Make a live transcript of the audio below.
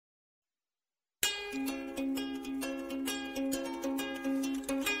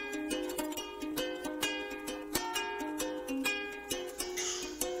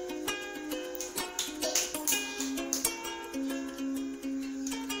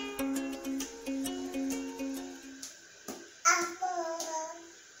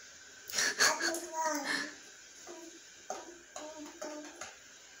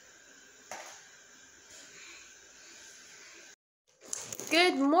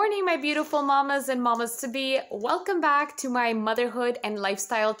morning, my beautiful mamas and mamas to be. Welcome back to my motherhood and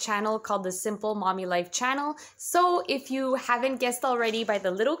lifestyle channel called the Simple Mommy Life channel. So if you haven't guessed already by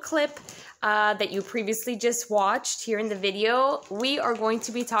the little clip that you previously just watched here in the video, we are going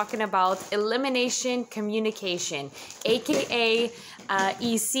to be talking about elimination communication, aka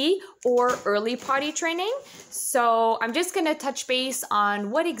EC or early potty training. So I'm just going to touch base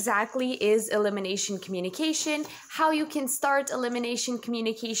on what exactly is elimination communication, how you can start elimination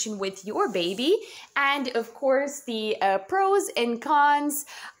communication with your baby, and of course the pros and cons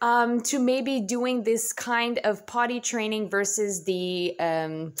to maybe doing this kind of potty training versus the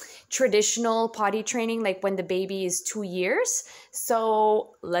traditional potty training, like when the baby is 2 years.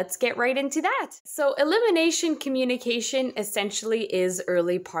 So let's get right into that. So elimination communication essentially is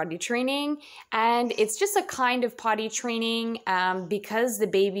early potty training, and it's just a kind of potty training because the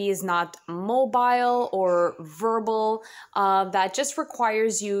baby is not mobile or verbal, that just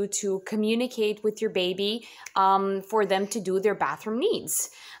requires you to communicate with your baby for them to do their bathroom needs.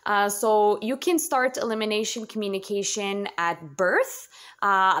 So you can start elimination communication at birth.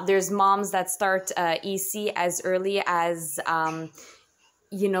 There's moms that start EC as early as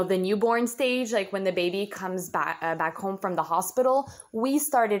the newborn stage, like when the baby comes back home from the hospital. We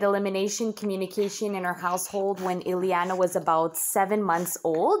started elimination communication in our household when Ileana was about 7 months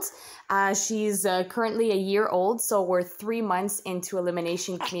old. She's currently a year old, so we're 3 months into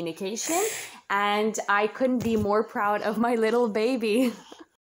elimination communication, and I couldn't be more proud of my little baby.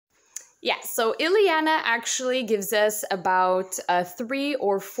 Yeah, so Ileana actually gives us about 3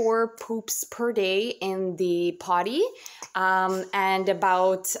 or 4 poops per day in the potty, and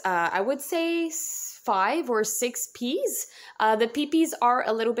about, I would say, 5 or 6 pees. The pee-pees are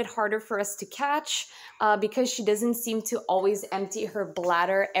a little bit harder for us to catch because she doesn't seem to always empty her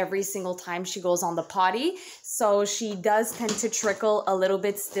bladder every single time she goes on the potty. So she does tend to trickle a little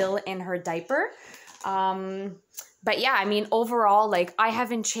bit still in her diaper. But yeah, I mean, overall, like, I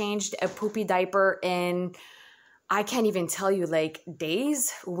haven't changed a poopy diaper in, I can't even tell you, like,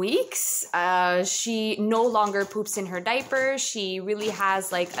 days, weeks. She no longer poops in her diaper. She really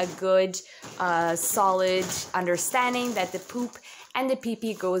has, like, a good, solid understanding that the poop and the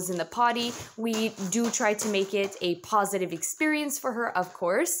pee-pee goes in the potty. We do try to make it a positive experience for her, of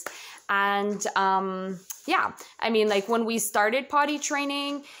course. And, yeah, I mean, like, when we started potty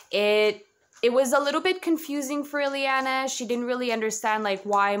training, it was a little bit confusing for Ileana. She didn't really understand like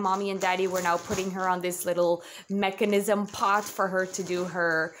why mommy and daddy were now putting her on this little mechanism pot for her to do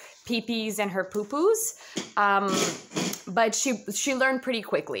her pee-pees and her poo-poos. But she learned pretty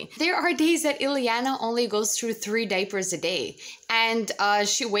quickly. There are days that Ileana only goes through 3 diapers a day, and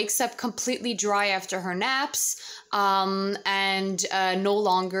she wakes up completely dry after her naps, and no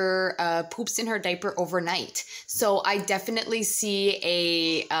longer poops in her diaper overnight. So I definitely see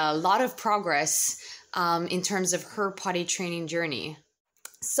a lot of progress in terms of her potty training journey.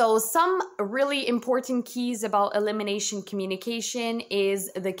 So some really important keys about elimination communication is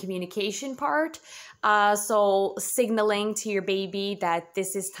the communication part. So signaling to your baby that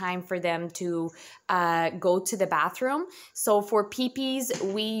this is time for them to go to the bathroom. So for pee-pees,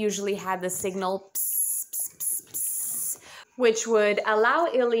 we usually had the signal pss, pss, pss, pss, which would allow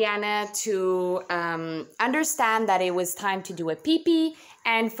Ileana to understand that it was time to do a pee-pee.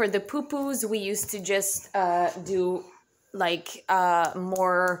 And for the poo-poos, we used to just do like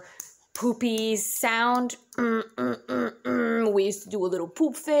more poopy sound. We used to do a little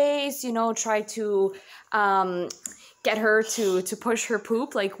poop face, try to get her to push her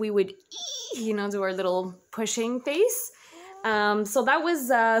poop, like we would do our little pushing face. So that was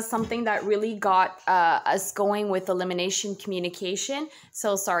something that really got us going with elimination communication.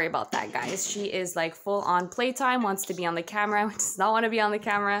 So sorry about that, guys. She is like full on playtime, wants to be on the camera, does not want to be on the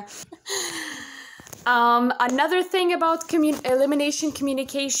camera. Another thing about elimination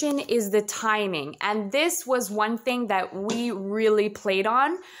communication is the timing. And this was one thing that we really played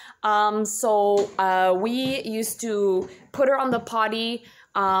on. So we used to put her on the potty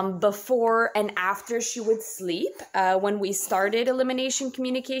before and after she would sleep. When we started elimination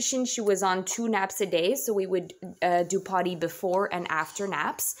communication, she was on 2 naps a day. So we would do potty before and after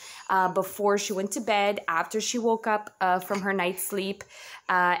naps, before she went to bed, after she woke up from her night's sleep.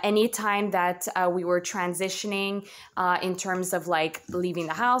 Anytime that we were transitioning in terms of like leaving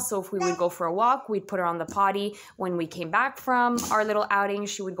the house. So if we would go for a walk, we'd put her on the potty. When we came back from our little outing,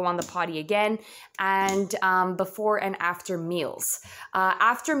 she would go on the potty again. And before and after meals.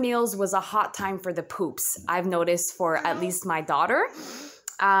 After meals was a hot time for the poops, I've noticed, for at least my daughter.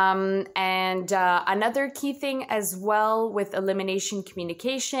 And another key thing as well with elimination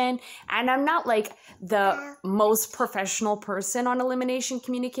communication, and I'm not like the most professional person on elimination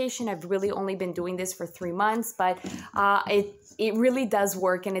communication. I've really only been doing this for 3 months, but it really does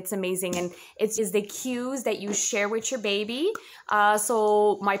work and it's amazing. And it's is the cues that you share with your baby.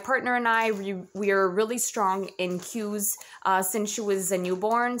 So my partner and I, we are really strong in cues since she was a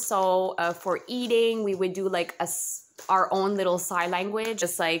newborn. So for eating, we would do like our own little sign language,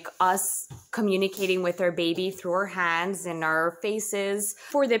 just like us communicating with our baby through our hands and our faces.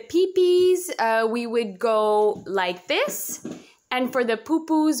 For the pee-pees, we would go like this. And for the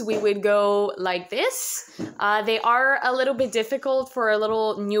poo-poos, we would go like this. They are a little bit difficult for a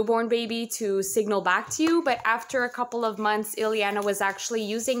little newborn baby to signal back to you, but after a couple of months, Ileana was actually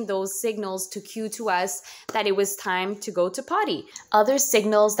using those signals to cue to us that it was time to go to potty. Other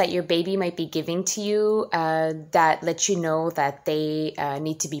signals that your baby might be giving to you that let you know that they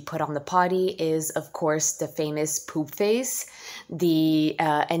need to be put on the potty is, of course, the famous poop face, the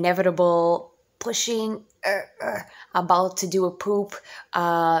inevitable pushing, about to do a poop.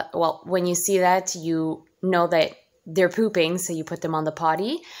 Well, when you see that, you know that they're pooping, so you put them on the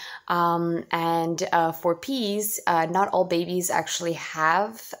potty. And for pees, not all babies actually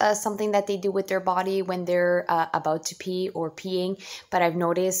have something that they do with their body when they're about to pee or peeing. But I've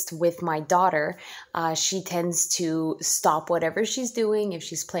noticed with my daughter, she tends to stop whatever she's doing. If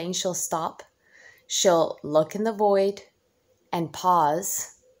she's playing, she'll stop. She'll look in the void and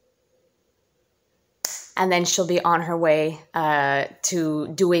pause. And then she'll be on her way to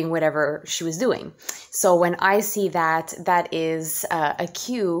doing whatever she was doing. So when I see that, that is a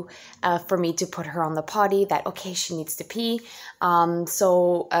cue for me to put her on the potty, that, okay, she needs to pee.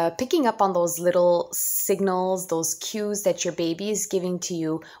 So picking up on those little signals, those cues that your baby is giving to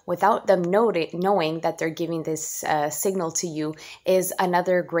you without them knowing that they're giving this signal to you is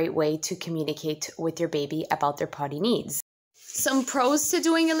another great way to communicate with your baby about their potty needs. Some pros to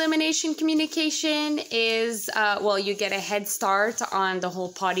doing elimination communication is, well, you get a head start on the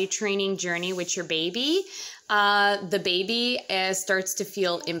whole potty training journey with your baby. The baby starts to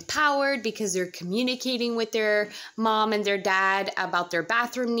feel empowered because they're communicating with their mom and their dad about their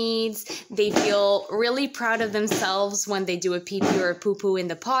bathroom needs. They feel really proud of themselves when they do a pee-pee or a poo-poo in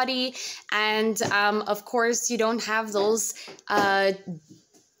the potty. And of course, you don't have those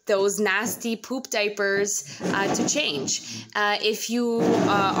nasty poop diapers to change. If you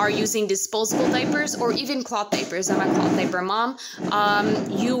are using disposable diapers or even cloth diapers, I'm a cloth diaper mom,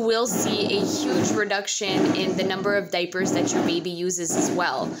 you will see a huge reduction in the number of diapers that your baby uses as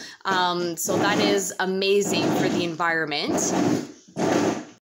well. So that is amazing for the environment.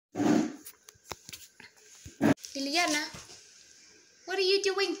 Ileana, what are you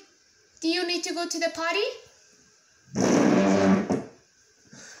doing? Do you need to go to the potty?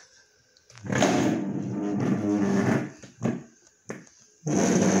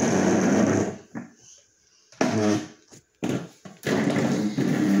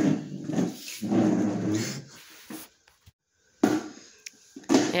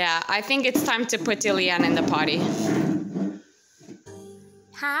 Yeah, I think it's time to put Ileana in the potty.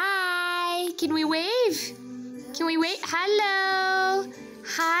 Hi, can we wave? Can we wave? Hello.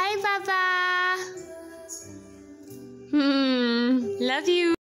 Hi, Baba. Love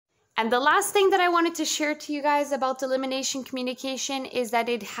you. And the last thing that I wanted to share to you guys about elimination communication is that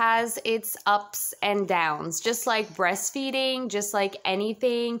it has its ups and downs, just like breastfeeding, just like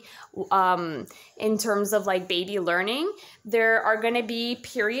anything in terms of like baby learning. There are going to be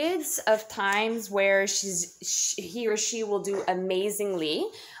periods of times where he or she will do amazingly.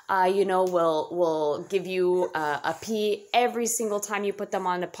 You know, will give you a pee every single time you put them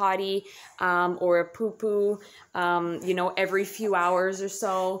on the potty, or a poo-poo, you know, every few hours or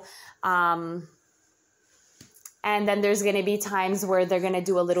so. And then there's going to be times where they're going to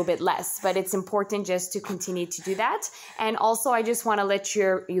do a little bit less, but it's important just to continue to do that. And also, I just want to let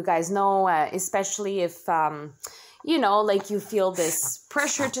you guys know, especially if you know, like you feel this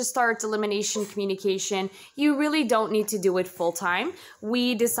pressure to start elimination communication, you really don't need to do it full time.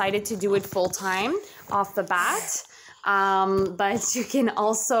 We decided to do it full time off the bat. But you can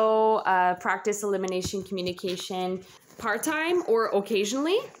also practice elimination communication part-time or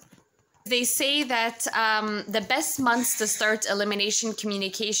occasionally. They say that the best months to start elimination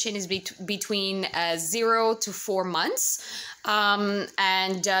communication is between 0 to 4 months.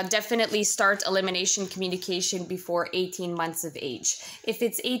 And definitely start elimination communication before 18 months of age. If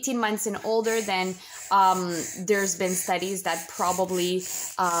it's 18 months and older, then there's been studies that probably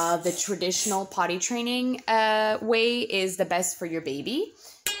the traditional potty training way is the best for your baby.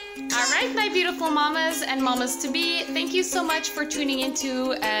 All right, my beautiful mamas and mamas to be, thank you so much for tuning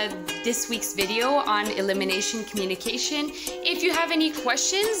into this week's video on elimination communication. If you have any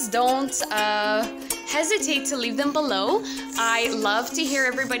questions, don't hesitate to leave them below. I love to hear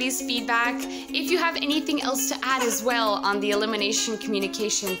everybody's feedback. If you have anything else to add as well on the elimination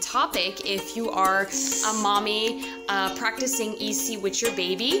communication topic, if you are a mommy practicing EC with your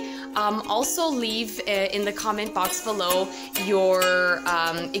baby, also leave in the comment box below your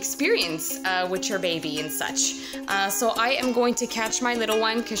experience with your baby and such. So I am going to catch my little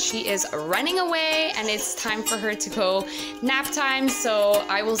one because she is running away and it's time for her to go nap time. So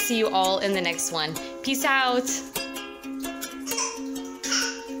I will see you all in the next one. Peace out.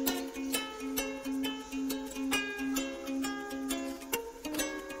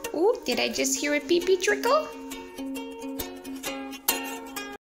 Ooh, did I just hear a pee-pee trickle?